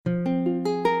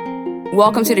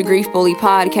Welcome to the Grief Bully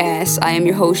Podcast. I am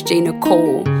your host, Jay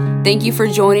Nicole. Thank you for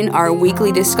joining our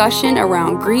weekly discussion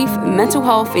around grief, mental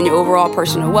health, and your overall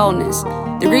personal wellness.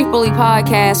 The Grief Bully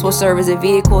Podcast will serve as a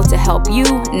vehicle to help you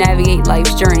navigate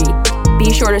life's journey.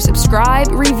 Be sure to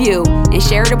subscribe, review, and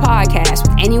share the podcast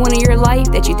with anyone in your life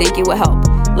that you think it will help.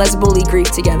 Let's bully grief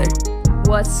together.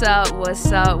 What's up,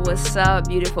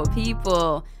 beautiful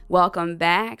people? Welcome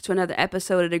back to another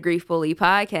episode of the Grief Bully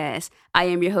Podcast. I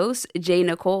am your host, Jay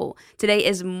Nicole. Today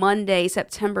is Monday,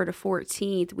 September the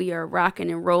 14th. We are rocking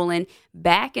and rolling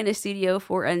back in the studio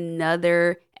for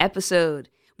another episode.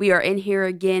 We are in here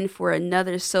again for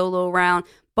another solo round.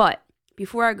 But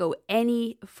before I go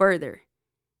any further,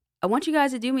 I want you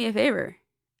guys to do me a favor.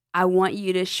 I want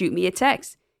you to shoot me a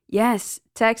text. Yes,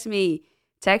 text me.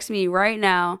 Text me right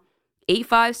now,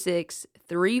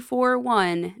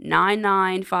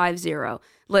 856-341-9950.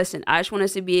 Listen, I just want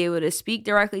us to be able to speak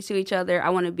directly to each other. I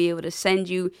want to be able to send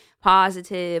you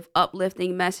positive,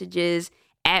 uplifting messages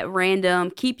at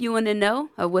random, keep you in the know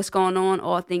of what's going on,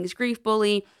 all things Grief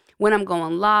Bully, when I'm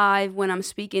going live, when I'm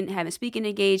speaking, having speaking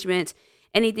engagements,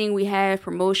 anything we have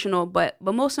promotional. But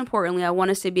most importantly, I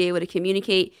want us to be able to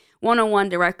communicate one-on-one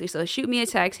directly. So shoot me a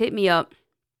text, hit me up,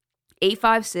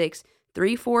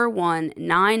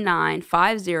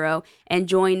 856-341-9950, and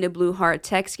join the Blue Heart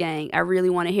Text Gang. I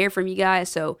really want to hear from you guys,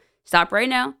 so stop right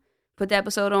now, put the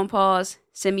episode on pause,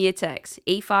 send me a text,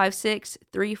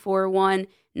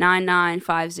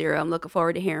 856-341-9950. I'm looking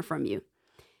forward to hearing from you.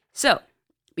 So,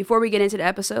 before we get into the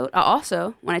episode, I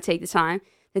also want to take the time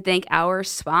to thank our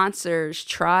sponsors,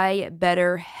 Try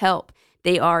Better Help.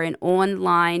 They are an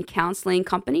online counseling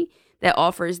company that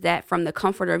offers that from the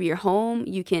comfort of your home.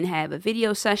 You can have a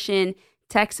video session,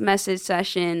 text message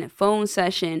session, phone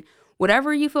session,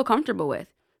 whatever you feel comfortable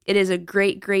with. It is a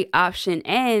great option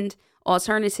and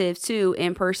alternative to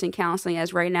in-person counseling,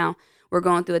 as right now we're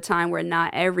going through a time where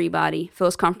not everybody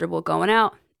feels comfortable going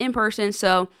out in person.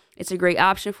 So it's a great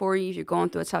option for you if you're going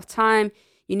through a tough time.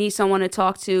 You need someone to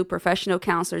talk to. Professional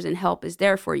counselors and help is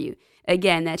there for you.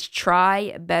 Again, that's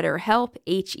Try Better Help,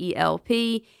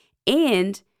 HELP.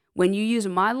 And when you use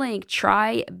my link,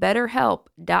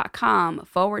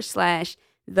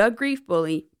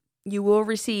 trybetterhelp.com/thegriefbully, you will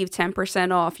receive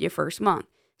 10% off your first month.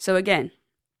 So again,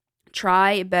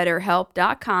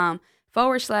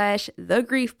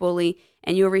 trybetterhelp.com/thegriefbully,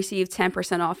 and you'll receive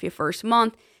 10% off your first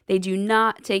month. They do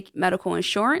not take medical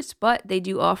insurance, but they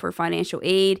do offer financial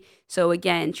aid. So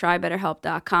again,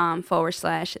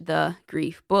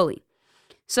 trybetterhelp.com/thegriefbully.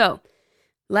 So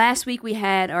last week we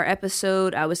had our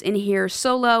episode. I was in here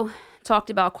solo, talked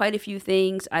about quite a few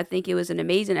things. I think it was an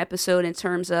amazing episode in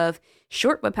terms of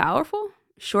short but powerful,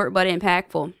 short but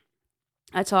impactful.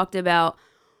 I talked about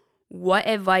what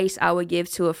advice I would give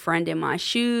to a friend in my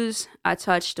shoes. I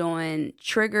touched on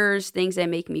triggers, things that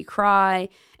make me cry,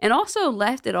 and also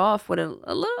left it off with a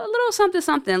little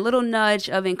something, a little nudge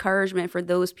of encouragement for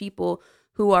those people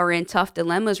who are in tough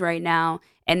dilemmas right now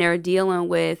and they're dealing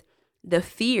with the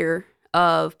fear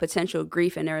of potential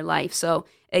grief in their life. So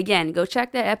again, go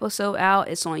check that episode out.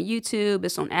 It's on YouTube,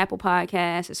 it's on Apple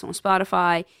Podcasts, it's on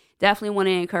Spotify. Definitely want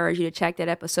to encourage you to check that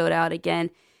episode out. Again,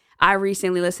 I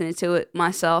recently listened to it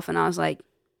myself and I was like,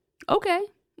 okay,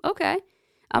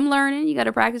 I'm learning. You got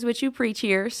to practice what you preach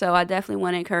here. So I definitely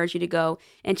want to encourage you to go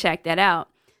and check that out.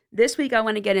 This week, I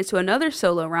want to get into another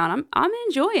solo round. I'm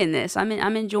enjoying this. I'm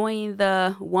enjoying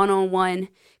the one-on-one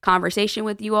conversation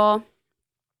with you all.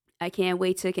 I can't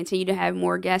wait to continue to have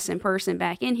more guests in person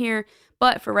back in here.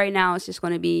 But for right now, it's just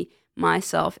going to be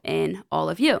myself and all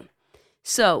of you.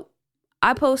 So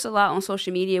I post a lot on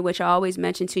social media, which I always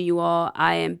mention to you all.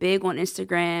 I am big on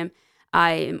Instagram.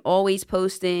 I am always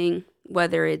posting,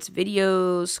 whether it's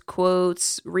videos,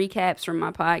 quotes, recaps from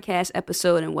my podcast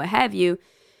episode, and what have you.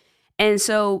 And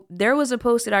so there was a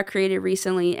post that I created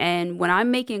recently. And when I'm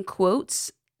making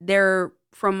quotes, they're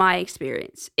from my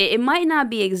experience. It might not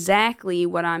be exactly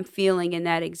what I'm feeling in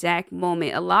that exact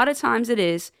moment. A lot of times it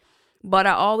is, but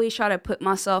I always try to put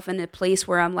myself in a place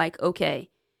where I'm like, okay,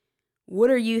 what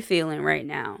are you feeling right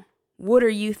now? What are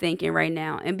you thinking right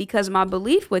now? And because my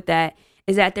belief with that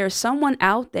is that there's someone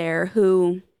out there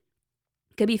who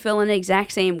could be feeling the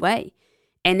exact same way,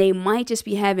 and they might just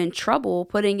be having trouble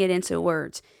putting it into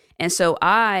words. And so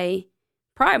I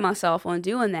pride myself on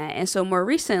doing that. And so more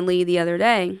recently, the other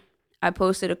day, I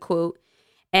posted a quote,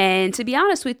 and to be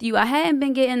honest with you, I hadn't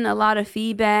been getting a lot of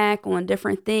feedback on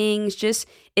different things.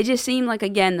 It just seemed like,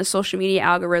 again, the social media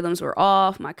algorithms were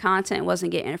off. My content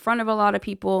wasn't getting in front of a lot of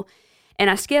people.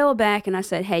 And I scaled back and I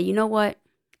said, hey, you know what?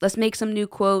 Let's make some new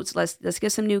quotes. Let's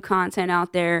get some new content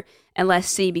out there and let's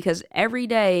see, because every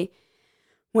day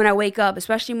when I wake up,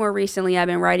 especially more recently, I've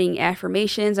been writing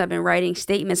affirmations. I've been writing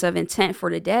statements of intent for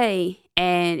the day.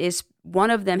 And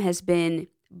one of them has been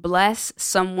bless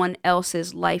someone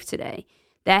else's life today.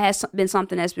 That has been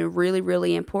something that's been really,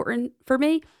 really important for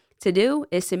me to do,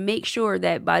 is to make sure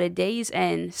that by the day's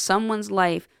end, someone's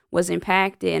life was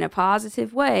impacted in a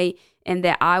positive way and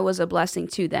that I was a blessing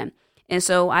to them. And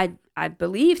so I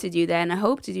believe to do that, and I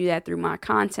hope to do that through my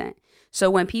content. So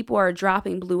when people are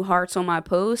dropping blue hearts on my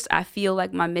posts, I feel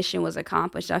like my mission was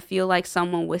accomplished. I feel like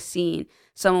someone was seen,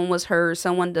 someone was heard,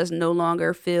 someone does no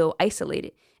longer feel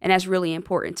isolated. And that's really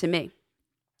important to me.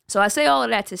 So I say all of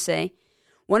that to say,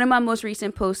 one of my most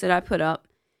recent posts that I put up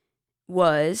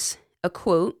was a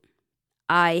quote: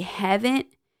 I haven't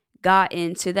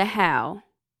gotten to the how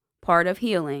part of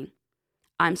healing.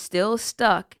 I'm still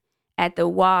stuck at the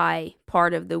why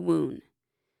part of the wound.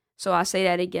 So I'll say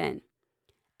that again.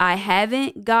 I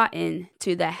haven't gotten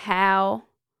to the how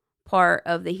part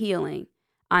of the healing.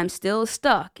 I'm still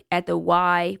stuck at the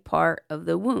why part of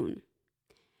the wound.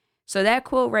 So that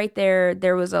quote right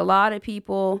there was a lot of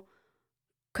people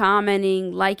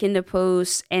commenting, liking the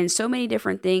post, and so many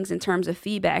different things in terms of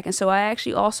feedback. And so I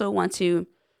actually also want to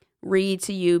read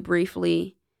to you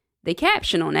briefly the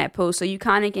caption on that post so you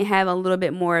kind of can have a little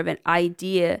bit more of an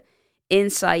idea,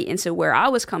 insight into where I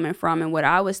was coming from and what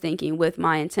I was thinking with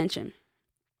my intention.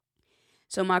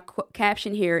 So my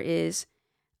caption here is,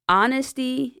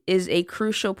 honesty is a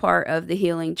crucial part of the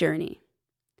healing journey.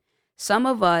 Some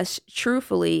of us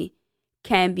truthfully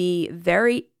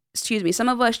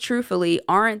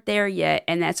aren't there yet,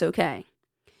 and that's okay.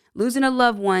 Losing a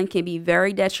loved one can be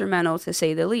very detrimental, to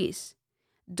say the least.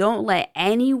 Don't let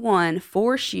anyone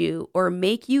force you or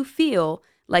make you feel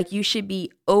like you should be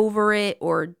over it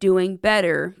or doing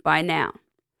better by now.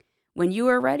 When you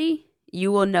are ready,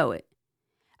 you will know it.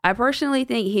 I personally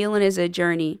think healing is a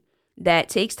journey that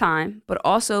takes time, but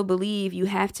also believe you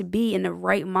have to be in the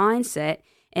right mindset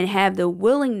and have the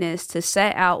willingness to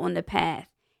set out on the path.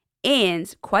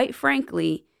 And quite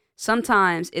frankly,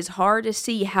 sometimes it's hard to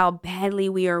see how badly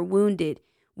we are wounded.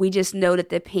 We just know that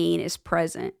the pain is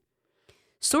present.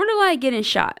 Sort of like getting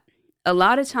shot. A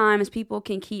lot of times people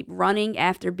can keep running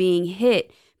after being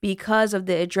hit because of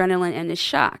the adrenaline and the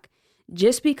shock.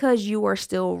 Just because you are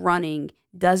still running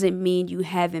doesn't mean you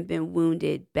haven't been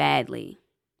wounded badly.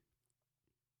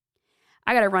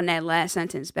 I got to run that last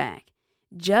sentence back.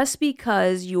 Just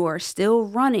because you are still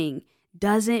running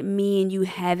doesn't mean you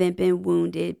haven't been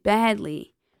wounded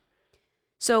badly.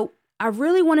 So I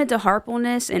really wanted to harp on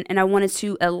this, and I wanted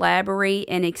to elaborate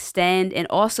and extend and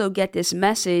also get this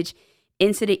message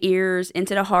into the ears,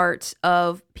 into the hearts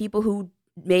of people who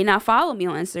may not follow me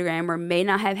on Instagram or may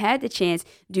not have had the chance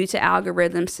due to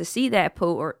algorithms to see that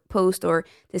post or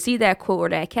to see that quote or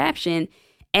that caption,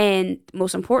 and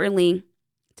most importantly,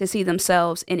 to see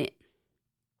themselves in it.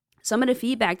 Some of the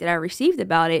feedback that I received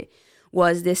about it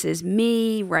was, this is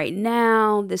me right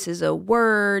now. This is a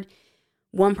word.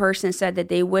 One person said that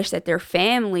they wish that their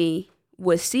family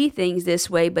would see things this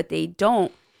way, but they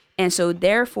don't. And so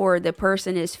therefore the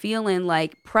person is feeling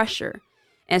like pressure.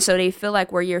 And so they feel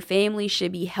like where your family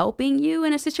should be helping you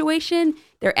in a situation,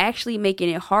 they're actually making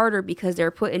it harder because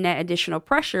they're putting that additional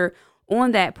pressure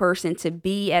on that person to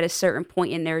be at a certain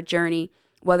point in their journey,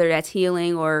 whether that's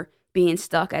healing or being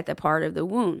stuck at the part of the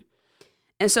wound.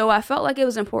 And so I felt like it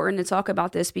was important to talk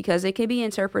about this because it can be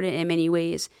interpreted in many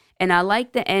ways. And I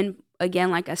like the end,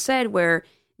 again, like I said, where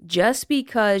just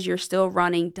because you're still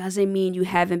running doesn't mean you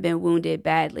haven't been wounded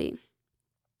badly.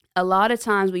 A lot of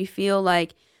times we feel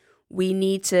like we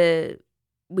need to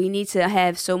get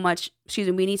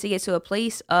to a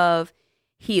place of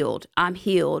healed.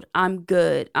 I'm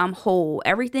good. I'm whole.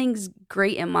 Everything's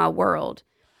great in my world.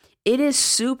 It is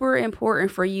super important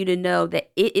for you to know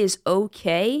that it is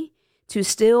okay to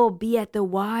still be at the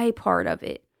why part of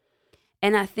it.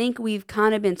 And I think we've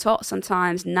kind of been taught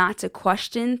sometimes not to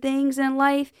question things in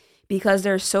life because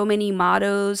there's so many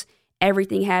mottos.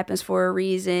 Everything happens for a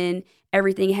reason.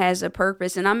 Everything has a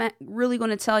purpose. And I'm really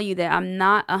going to tell you that I'm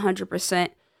not 100%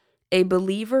 a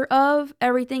believer of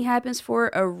everything happens for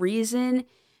a reason,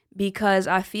 because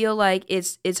I feel like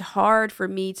it's hard for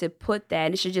me to put that.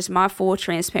 And it's just my full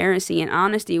transparency and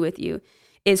honesty with you.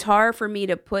 It's hard for me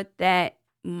to put that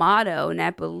motto and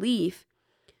that belief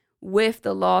with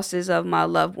the losses of my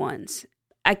loved ones.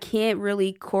 I can't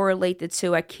really correlate the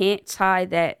two. I can't tie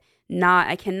that knot.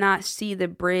 I cannot see the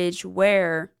bridge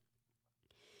where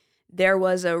there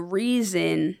was a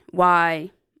reason why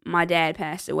my dad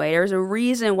passed away. There's a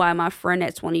reason why my friend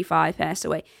at 25 passed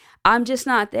away. I'm just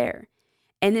not there.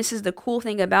 And this is the cool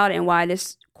thing about it, and why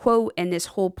this quote and this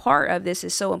whole part of this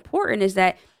is so important, is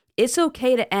that it's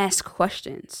okay to ask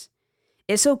questions.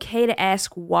 It's okay to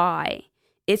ask why.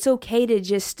 It's okay to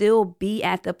just still be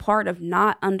at the part of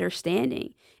not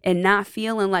understanding and not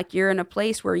feeling like you're in a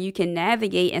place where you can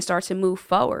navigate and start to move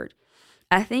forward.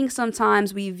 I think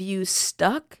sometimes we view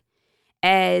stuck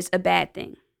as a bad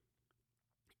thing.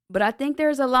 But I think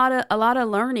there's a lot of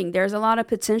learning. There's a lot of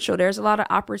potential. There's a lot of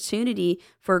opportunity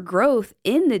for growth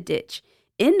in the ditch,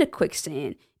 in the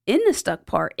quicksand, in the stuck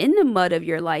part, in the mud of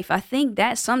your life. I think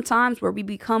that's sometimes where we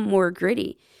become more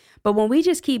gritty. But when we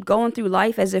just keep going through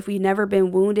life as if we've never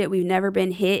been wounded, we've never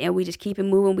been hit, and we just keep it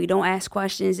moving, we don't ask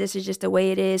questions, this is just the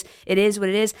way it is what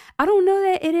it is. I don't know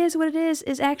that it is what it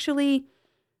is actually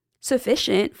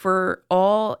sufficient for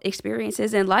all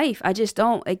experiences in life. I just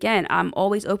don't. Again, I'm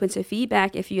always open to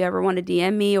feedback. If you ever want to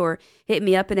DM me or hit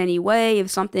me up in any way,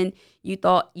 if something you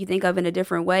think of in a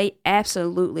different way,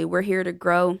 absolutely. We're here to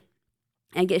grow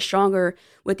and get stronger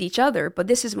with each other. But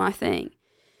this is my thing.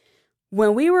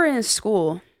 When we were in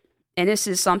school, and this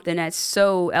is something that's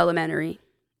so elementary,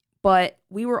 but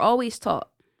we were always taught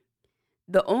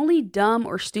the only dumb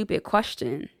or stupid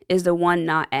question is the one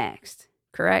not asked,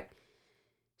 correct?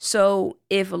 So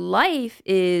if life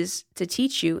is to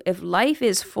teach you, if life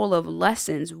is full of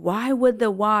lessons, why would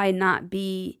the why not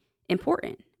be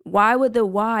important? Why would the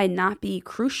why not be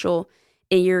crucial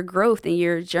in your growth, in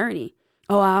your journey?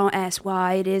 Oh, I don't ask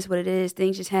why, it is what it is,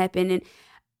 things just happen.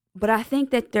 But I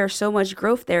think that there's so much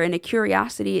growth there, and the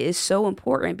curiosity is so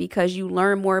important because you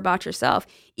learn more about yourself,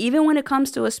 even when it comes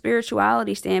to a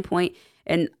spirituality standpoint.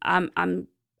 And I'm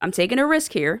taking a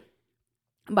risk here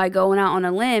by going out on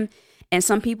a limb. And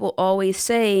some people always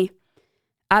say,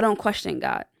 I don't question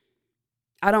God.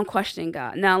 I don't question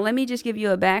God. Now, let me just give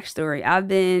you a backstory. I've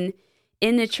been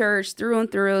in the church through and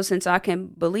through since I can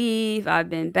believe. I've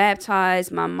been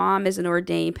baptized. My mom is an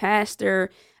ordained pastor.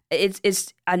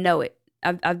 I know it.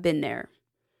 I've been there.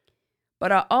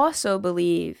 But I also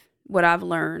believe what I've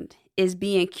learned is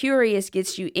being curious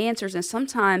gets you answers. And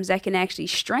sometimes that can actually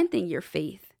strengthen your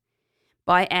faith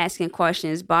by asking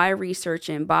questions, by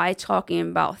researching, by talking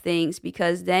about things,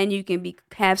 because then you can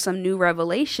have some new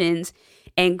revelations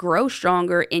and grow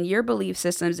stronger in your belief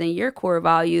systems and your core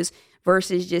values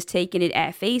versus just taking it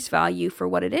at face value for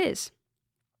what it is.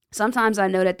 Sometimes I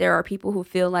know that there are people who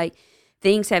feel like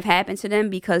things have happened to them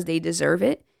because they deserve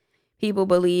it. People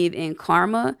believe in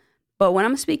karma. But when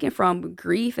I'm speaking from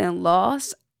grief and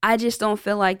loss, I just don't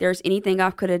feel like there's anything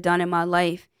I could have done in my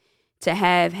life to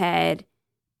have had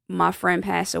my friend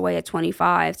pass away at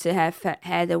 25, to have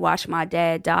had to watch my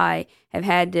dad die, have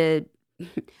had to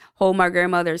hold my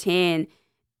grandmother's hand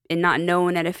and not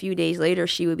knowing that a few days later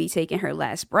she would be taking her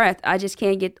last breath. I just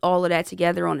can't get all of that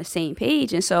together on the same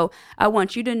page. And so I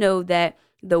want you to know that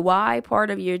the why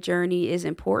part of your journey is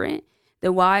important.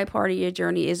 The why part of your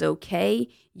journey is okay.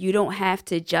 You don't have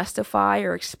to justify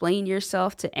or explain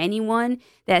yourself to anyone.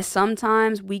 That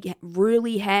sometimes we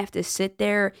really have to sit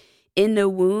there in the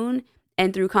wound,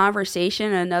 and through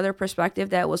conversation, another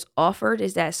perspective that was offered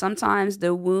is that sometimes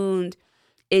the wound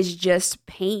is just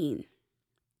pain.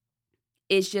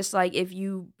 It's just like if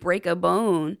you break a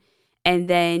bone and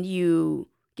then you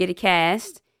get a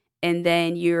cast and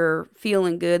then you're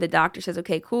feeling good. The doctor says,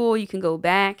 okay, cool, you can go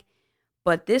back.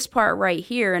 But this part right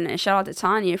here, and shout out to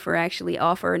Tanya for actually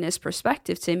offering this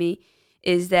perspective to me,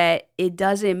 is that it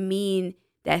doesn't mean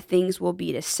that things will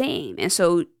be the same. And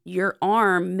so your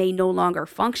arm may no longer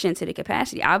function to the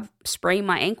capacity. I've sprained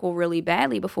my ankle really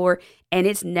badly before, and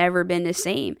it's never been the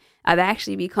same. I've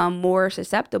actually become more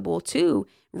susceptible to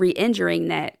re-injuring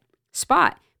that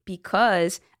spot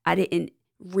because I didn't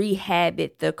rehab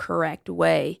it the correct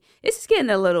way. This is getting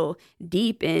a little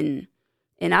deep and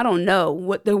I don't know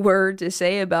what the word to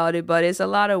say about it, but it's a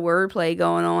lot of wordplay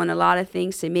going on, a lot of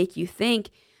things to make you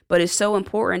think. But it's so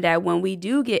important that when we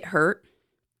do get hurt,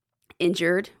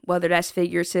 injured, whether that's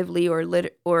figuratively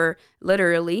or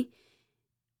literally,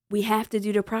 we have to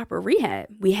do the proper rehab.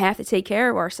 We have to take care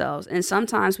of ourselves. And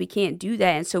sometimes we can't do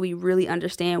that until we really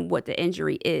understand what the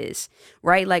injury is,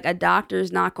 right? Like a doctor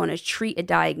is not going to treat a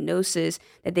diagnosis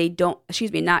that they don't,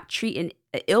 not treat an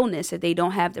illness if they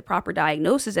don't have the proper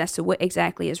diagnosis as to what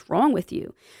exactly is wrong with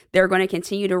you. They're going to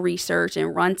continue to research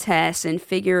and run tests and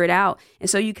figure it out. And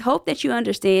so you hope that you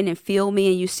understand and feel me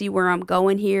and you see where I'm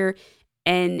going here,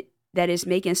 and that is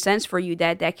making sense for you,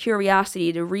 that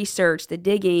curiosity, the research, the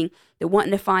digging, the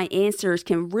wanting to find answers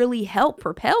can really help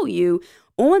propel you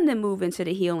on the move into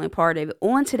the healing part of it,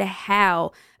 onto the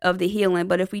how of the healing.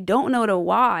 But if we don't know the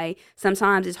why,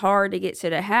 sometimes it's hard to get to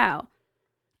the how.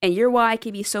 And your why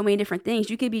could be so many different things.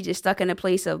 You could be just stuck in a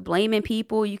place of blaming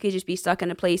people. You could just be stuck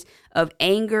in a place of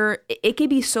anger. It could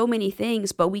be so many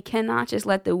things, but we cannot just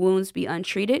let the wounds be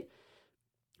untreated.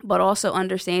 but also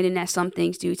understanding that some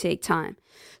things do take time.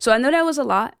 So I know that was a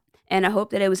lot, and I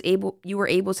hope that you were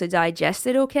able to digest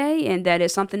it okay, and that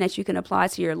it's something that you can apply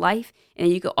to your life and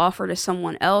you could offer to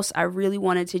someone else. I really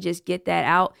wanted to just get that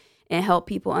out and help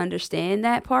people understand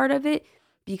that part of it,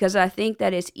 because I think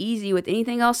that it's easy with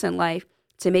anything else in life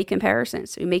to make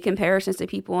comparisons. We make comparisons to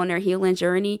people on their healing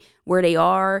journey, where they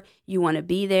are. You want to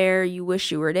be there. You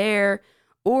wish you were there.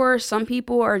 Or some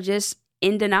people are just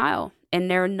in denial and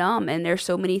they're numb, and there's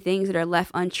so many things that are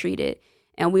left untreated.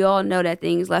 And we all know that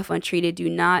things left untreated do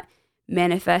not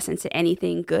manifest into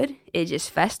anything good. It just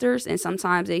festers, and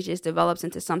sometimes it just develops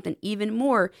into something even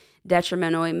more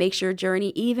detrimental. It makes your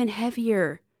journey even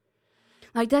heavier.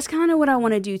 Like, that's kind of what I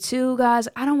want to do too, guys.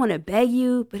 I don't want to beg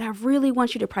you, but I really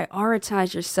want you to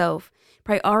prioritize yourself,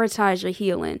 prioritize your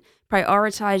healing,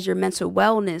 prioritize your mental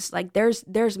wellness. Like,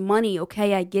 there's money,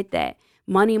 okay? I get that.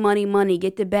 Money, money, money.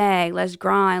 Get the bag. Let's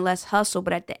grind. Let's hustle.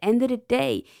 But at the end of the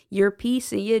day, your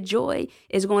peace and your joy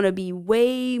is going to be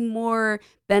way more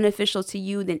beneficial to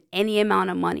you than any amount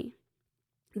of money.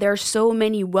 There are so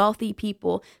many wealthy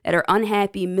people that are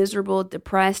unhappy, miserable,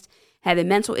 depressed, having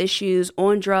mental issues,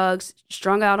 on drugs,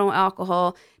 strung out on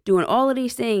alcohol, doing all of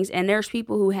these things. And there's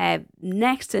people who have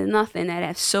next to nothing that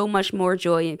have so much more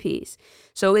joy and peace.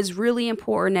 So it's really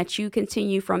important that you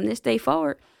continue from this day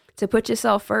forward to put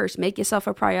yourself first, make yourself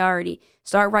a priority,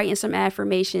 start writing some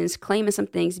affirmations, claiming some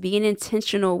things, being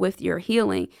intentional with your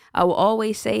healing. I will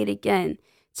always say it again.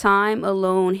 Time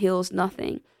alone heals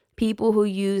nothing. People who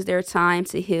use their time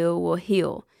to heal will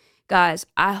heal. Guys,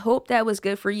 I hope that was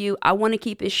good for you. I want to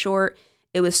keep it short.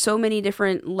 It was so many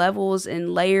different levels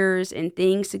and layers and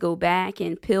things to go back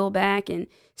and peel back and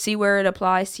see where it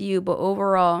applies to you. But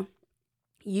overall,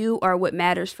 you are what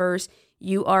matters first.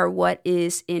 You are what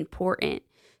is important.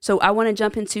 So I want to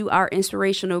jump into our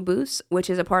inspirational boost,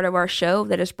 which is a part of our show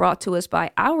that is brought to us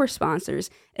by our sponsors,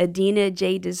 Adina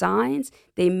J Designs.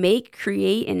 They make,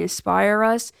 create, and inspire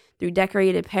us through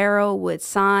decorated apparel with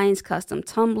signs, custom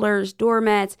tumblers,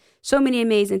 doormats, so many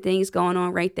amazing things going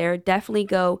on right there. Definitely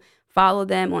go follow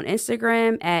them on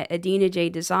Instagram at Adina J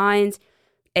Designs,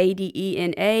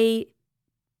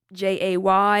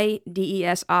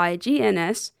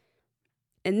 ADENAJAYDESIGNS.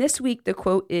 And this week the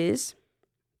quote is,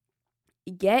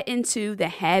 get into the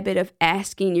habit of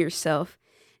asking yourself,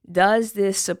 does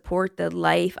this support the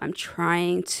life I'm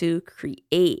trying to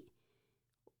create?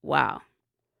 Wow.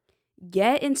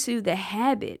 Get into the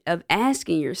habit of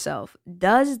asking yourself,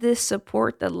 does this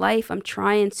support the life I'm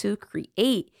trying to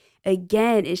create?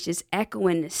 Again, it's just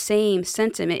echoing the same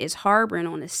sentiment. It's harboring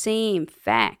on the same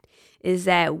fact, is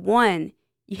that one,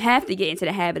 you have to get into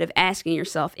the habit of asking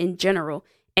yourself in general,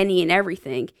 any and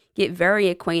everything. Get very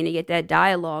acquainted, get that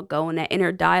dialogue going. That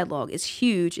inner dialogue is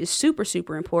huge, is super,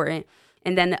 super important.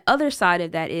 And then the other side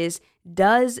of that is,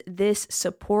 does this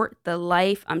support the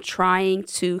life I'm trying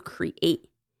to create?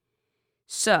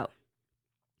 So,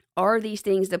 are these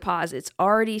things deposits?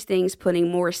 Are these things putting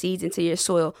more seeds into your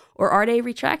soil? Or are they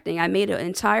retracting? I made an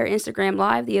entire Instagram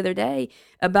live the other day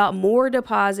about more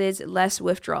deposits, less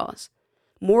withdrawals.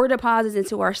 More deposits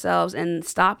into ourselves, and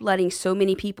stop letting so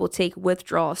many people take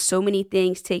withdrawals. So many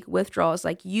things take withdrawals.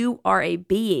 Like, you are a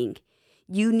being.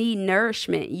 You need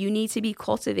nourishment. You need to be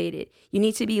cultivated. You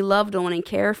need to be loved on and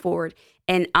cared for.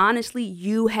 And honestly,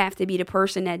 you have to be the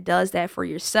person that does that for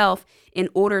yourself in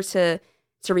order to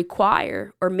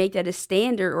require or make that a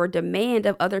standard or demand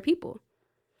of other people.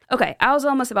 Okay, I was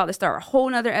almost about to start a whole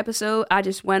nother episode. I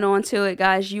just went on to it,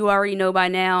 guys. You already know by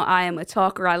now, I am a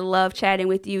talker. I love chatting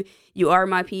with you. You are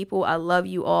my people. I love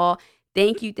you all.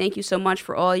 Thank you so much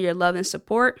for all your love and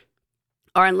support.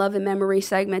 Our In Love and Memory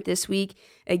segment this week,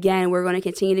 again, we're going to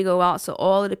continue to go out. So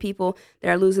all of the people that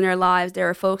are losing their lives, there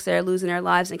are folks that are losing their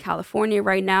lives in California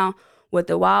right now with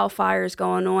the wildfires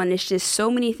going on. It's just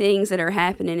so many things that are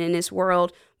happening in this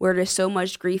world where there's so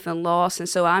much grief and loss. And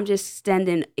so I'm just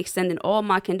extending all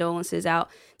my condolences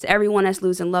out to everyone that's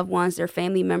losing loved ones, their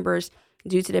family members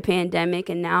due to the pandemic.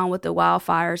 And now with the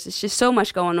wildfires, it's just so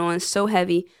much going on. It's so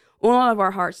heavy on all of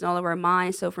our hearts and all of our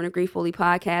minds. So from the Grief Fully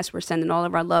podcast, we're sending all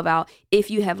of our love out.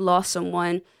 If you have lost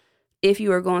someone, if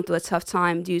you are going through a tough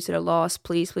time due to the loss,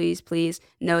 please, please, please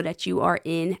know that you are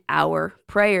in our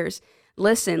prayers.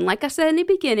 Listen, like I said in the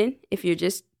beginning, if you're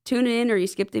just tuning in or you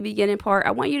skipped the beginning part,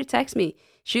 I want you to text me.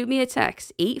 Shoot me a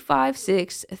text,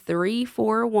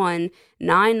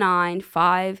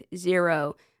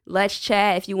 856-341-9950. Let's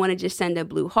chat. If you want to just send a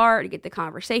blue heart to get the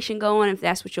conversation going, if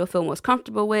that's what you'll feel most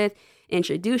comfortable with,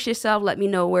 introduce yourself. Let me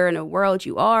know where in the world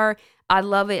you are. I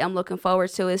love it. I'm looking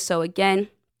forward to it. So again,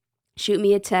 shoot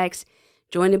me a text.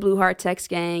 Join the Blue Heart Text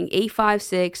Gang,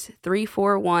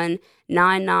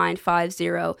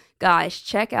 856-341-9950. Guys,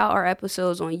 check out our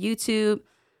episodes on YouTube.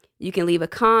 You can leave a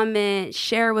comment,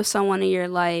 share with someone in your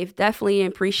life. Definitely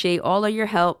appreciate all of your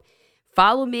help.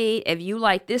 Follow me if you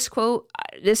like this quote.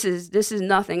 This is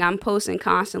nothing. I'm posting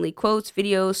constantly quotes,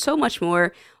 videos, so much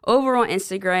more over on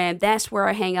Instagram. That's where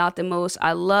I hang out the most.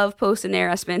 I love posting there.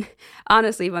 I spend,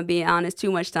 honestly, if I'm being honest,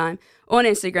 too much time on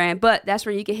Instagram, but that's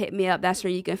where you can hit me up. That's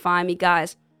where you can find me,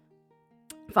 guys.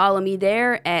 Follow me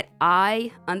there at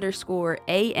I_am_J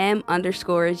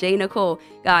Nicole.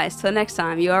 Guys, till next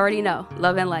time, you already know.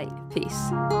 Love and light.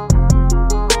 Peace.